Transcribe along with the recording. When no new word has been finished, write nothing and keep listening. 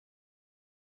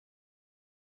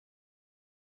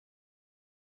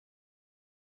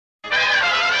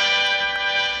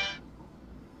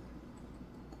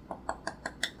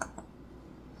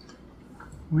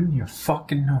Wouldn't you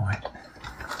fucking know it?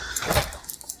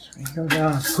 So you go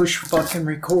down and push fucking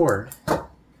record.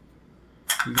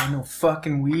 You got no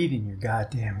fucking weed in your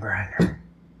goddamn grinder.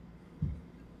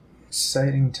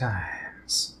 Exciting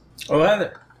times. Oh, hi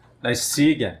there. Nice to see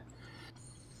you again.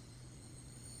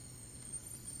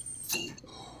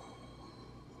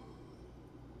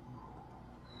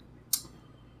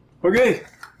 Okay,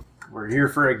 we're here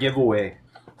for a giveaway.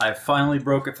 I finally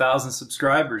broke 1,000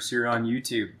 subscribers here on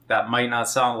YouTube. That might not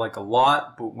sound like a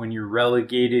lot, but when you're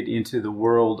relegated into the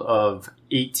world of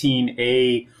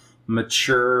 18A,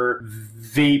 mature,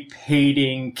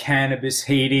 vape-hating,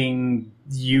 cannabis-hating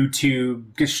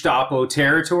YouTube Gestapo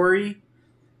territory,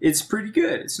 it's pretty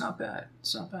good. It's not bad.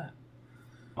 It's not bad.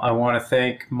 I want to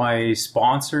thank my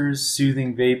sponsors,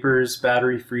 Soothing Vapours,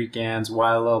 Battery-Free Ganz,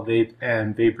 YLL Vape,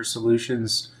 and Vapor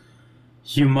Solutions,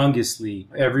 humongously.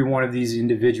 Every one of these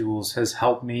individuals has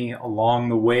helped me along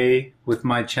the way with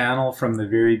my channel from the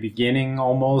very beginning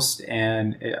almost,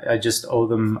 and I just owe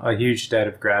them a huge debt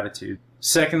of gratitude.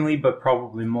 Secondly, but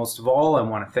probably most of all, I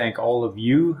want to thank all of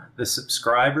you, the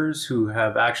subscribers, who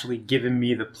have actually given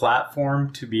me the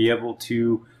platform to be able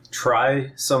to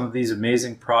try some of these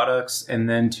amazing products and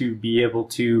then to be able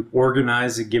to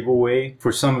organize a giveaway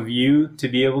for some of you to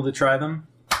be able to try them.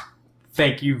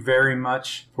 Thank you very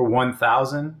much for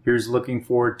 1,000. Here's looking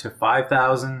forward to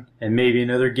 5,000 and maybe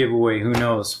another giveaway. Who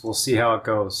knows? We'll see how it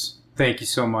goes. Thank you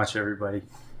so much, everybody.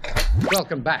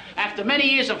 Welcome back. After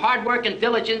many years of hard work and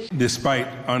diligence, despite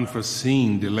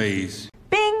unforeseen delays.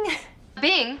 Bing!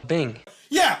 Bing! Bing.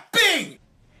 Yeah, bing!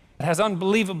 It has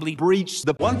unbelievably breached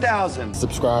the 1,000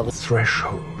 subscriber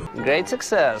threshold. great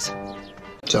success.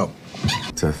 So,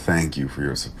 to thank you for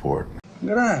your support.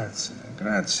 Grazie,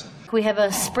 grazie. We have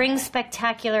a spring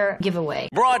spectacular giveaway.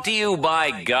 Brought to you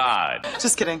by God.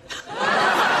 Just kidding.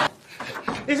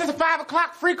 Is this a 5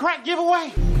 o'clock free crack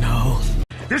giveaway? No.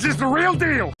 This is the real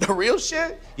deal. The real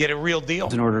shit? Yeah, the real deal.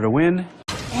 In order to win,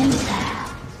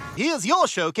 Here's your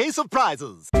showcase of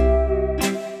prizes.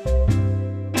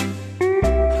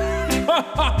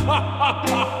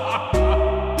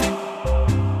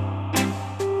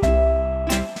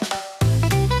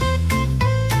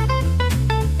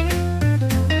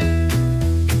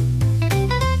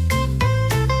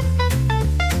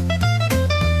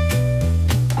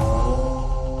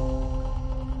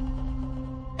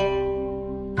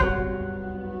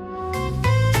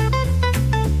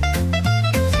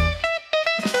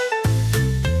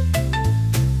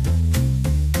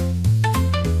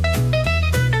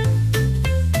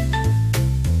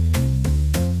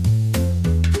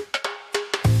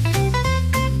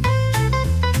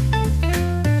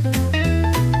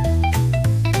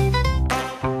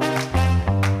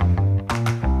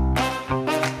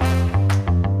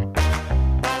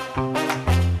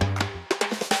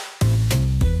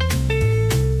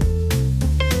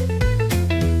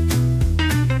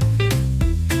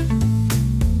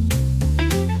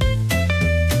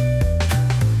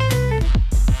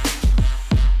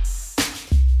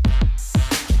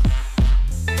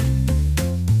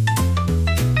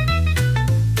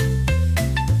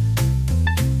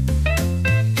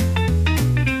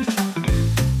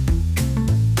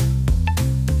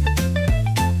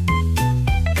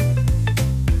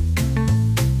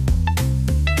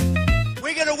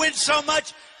 So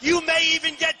much, you may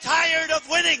even get tired of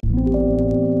winning.